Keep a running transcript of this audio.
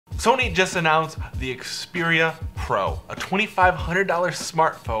Sony just announced the Xperia PRO, a $2,500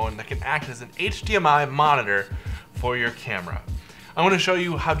 smartphone that can act as an HDMI monitor for your camera. I want to show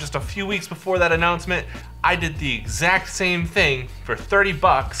you how just a few weeks before that announcement, I did the exact same thing for 30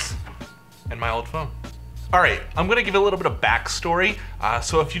 bucks in my old phone. All right, I'm gonna give a little bit of backstory.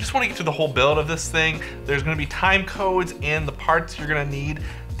 So if you just wanna get through the whole build of this thing, there's gonna be time codes and the parts you're gonna need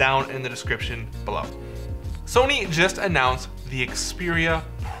down in the description below. Sony just announced the Xperia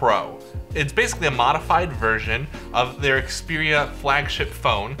PRO. It's basically a modified version of their Xperia flagship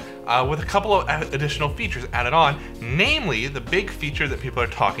phone with a couple of additional features added on. Namely, the big feature that people are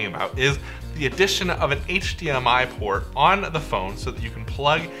talking about is the addition of an HDMI port on the phone so that you can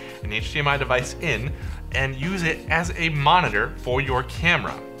plug an HDMI device in and use it as a monitor for your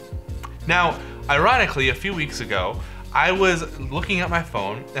camera. Now, ironically, a few weeks ago, I was looking at my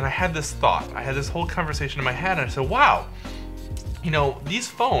phone and I had this thought. I had this whole conversation in my head and I said, wow, you know, these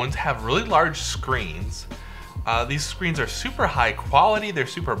phones have really large screens. These screens are super high quality, they're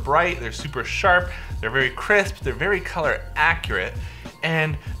super bright, they're super sharp, they're very crisp, they're very color accurate,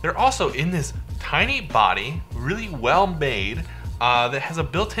 and they're also in this tiny body, really well made, that has a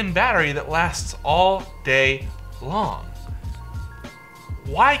built-in battery that lasts all day long.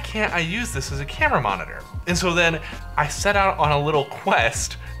 Why can't I use this as a camera monitor? And so then I set out on a little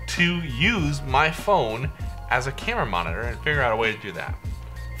quest to use my phone as a camera monitor and figure out a way to do that.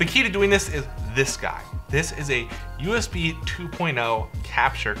 The key to doing this is this guy. This is a USB 2.0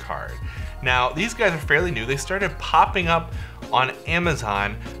 capture card. Now, these guys are fairly new. They started popping up on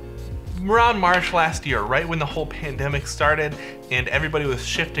Amazon around March last year, right when the whole pandemic started and everybody was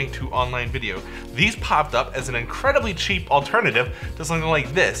shifting to online video. These popped up as an incredibly cheap alternative to something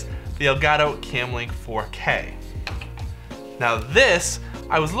like this, the Elgato Camlink 4K. Now this,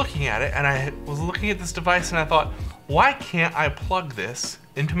 I was looking at it and I was looking at this device and I thought, why can't I plug this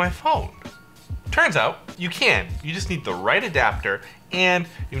into my phone? Turns out you can. You just need the right adapter and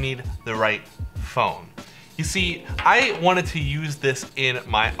you need the right phone. You see, I wanted to use this in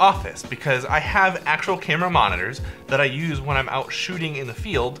my office because I have actual camera monitors that I use when I'm out shooting in the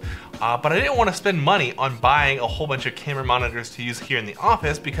field, but I didn't want to spend money on buying a whole bunch of camera monitors to use here in the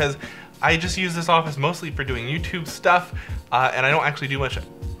office because I just use this office mostly for doing YouTube stuff, and I don't actually do much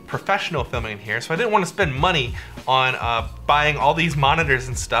professional filming in here, so I didn't want to spend money on buying all these monitors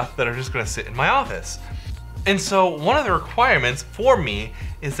and stuff that are just going to sit in my office. And so one of the requirements for me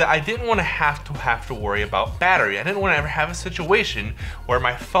is that I didn't want to have to worry about battery. I didn't want to ever have a situation where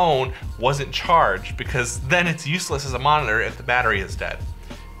my phone wasn't charged because then it's useless as a monitor if the battery is dead.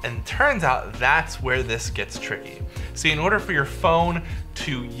 And turns out that's where this gets tricky. See, in order for your phone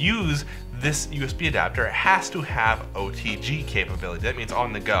to use this USB adapter, it has to have OTG capability. That means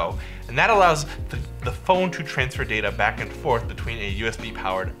on the go. And that allows the phone to transfer data back and forth between a USB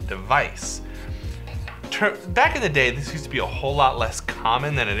powered device. Back in the day, this used to be a whole lot less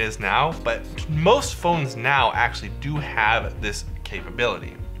common than it is now, but most phones now actually do have this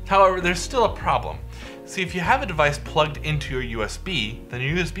capability. However, there's still a problem. See, if you have a device plugged into your USB, then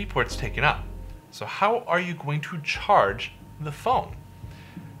your USB port's taken up. So how are you going to charge the phone?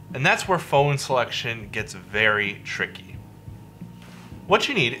 And that's where phone selection gets very tricky. What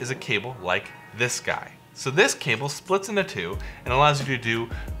you need is a cable like this guy. So this cable splits into two and allows you to do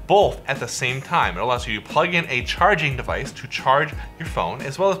both at the same time. It allows you to plug in a charging device to charge your phone,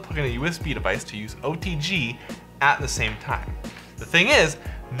 as well as plug in a USB device to use OTG at the same time. The thing is,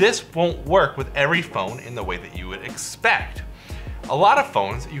 this won't work with every phone in the way that you would expect. A lot of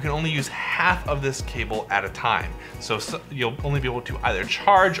phones, you can only use half of this cable at a time. So you'll only be able to either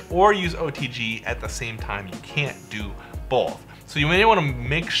charge or use OTG at the same time. You can't do both. So you may want to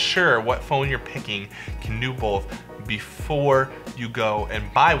make sure what phone you're picking can do both before you go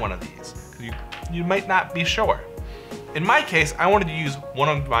and buy one of these. You might not be sure. In my case, I wanted to use one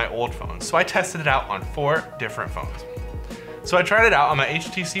of my old phones, so I tested it out on 4 different phones. So I tried it out on my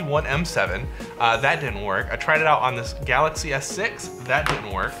HTC One M7, that didn't work. I tried it out on this Galaxy S6, that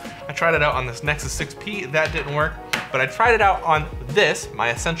didn't work. I tried it out on this Nexus 6P, that didn't work. But I tried it out on this, my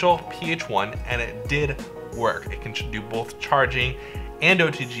Essential PH1, and it did work. It can do both charging and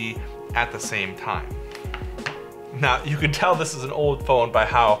OTG at the same time. Now, you can tell this is an old phone by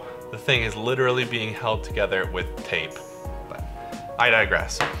how the thing is literally being held together with tape. But I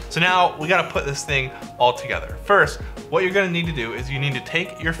digress. So now we gotta put this thing all together. First, what you're gonna need to do is you need to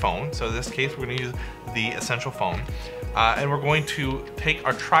take your phone. So in this case, we're gonna use the Essential phone. And we're going to take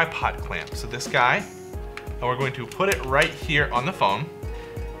our tripod clamp. So this guy, and we're going to put it right here on the phone.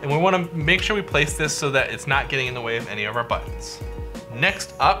 And we wanna make sure we place this so that it's not getting in the way of any of our buttons.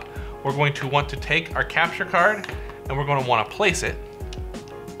 Next up, we're going to want to take our capture card and we're going to want to place it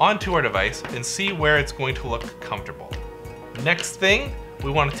onto our device and see where it's going to look comfortable. Next thing,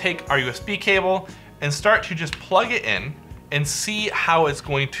 we want to take our USB cable and start to just plug it in and see how it's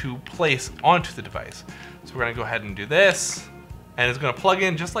going to place onto the device. So we're gonna go ahead and do this, and it's gonna plug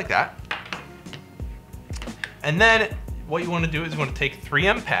in just like that. And then what you wanna do is you wanna take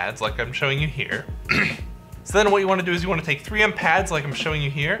 3M pads like I'm showing you here. So then what you wanna do is you wanna take 3M pads like I'm showing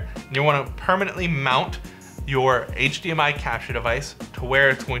you here, and you wanna permanently mount your HDMI capture device to where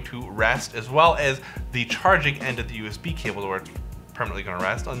it's going to rest, as well as the charging end of the USB cable to where it's permanently gonna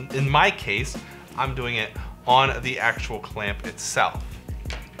rest. In my case, I'm doing it on the actual clamp itself.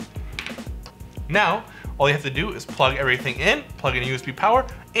 Now, all you have to do is plug everything in, plug in USB power,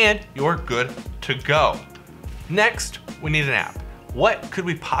 and you're good to go. Next, we need an app. What could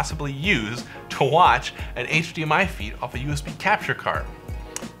we possibly use to watch an HDMI feed off a USB capture card?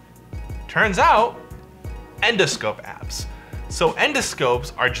 Turns out, endoscope apps. So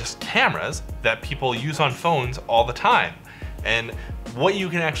endoscopes are just cameras that people use on phones all the time. And what you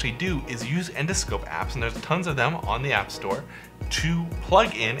can actually do is use endoscope apps, and there's tons of them on the App Store, to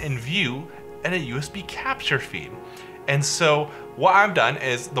plug in and view at a USB capture feed. And so what I've done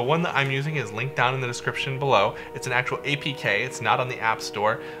is, the one that I'm using is linked down in the description below. It's an actual APK, it's not on the App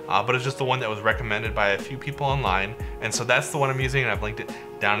Store, but it's just the one that was recommended by a few people online. And so that's the one I'm using, and I've linked it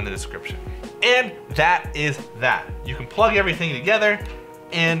down in the description. And that is that. You can plug everything together,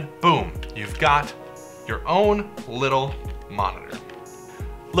 and boom, you've got your own little monitor.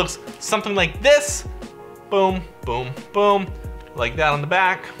 Looks something like this. Boom, boom, boom, like that on the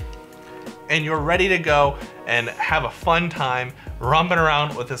back. And you're ready to go and have a fun time romping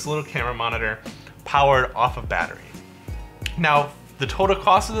around with this little camera monitor powered off of battery. Now, the total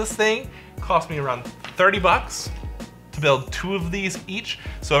cost of this thing cost me around 30 bucks to build 2 of these each,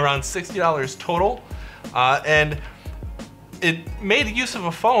 so around $60 total. And it made use of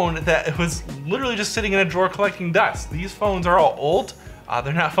a phone that was literally just sitting in a drawer collecting dust. These phones are all old.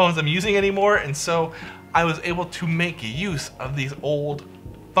 They're not phones I'm using anymore, and so I was able to make use of these old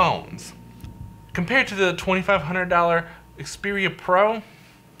phones. Compared to the $2,500 Xperia Pro,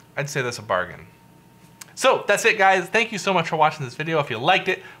 I'd say that's a bargain. So that's it, guys. Thank you so much for watching this video. If you liked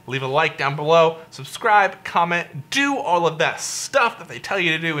it, leave a like down below, subscribe, comment, do all of that stuff that they tell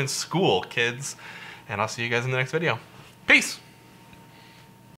you to do in school, kids. And I'll see you guys in the next video. Peace.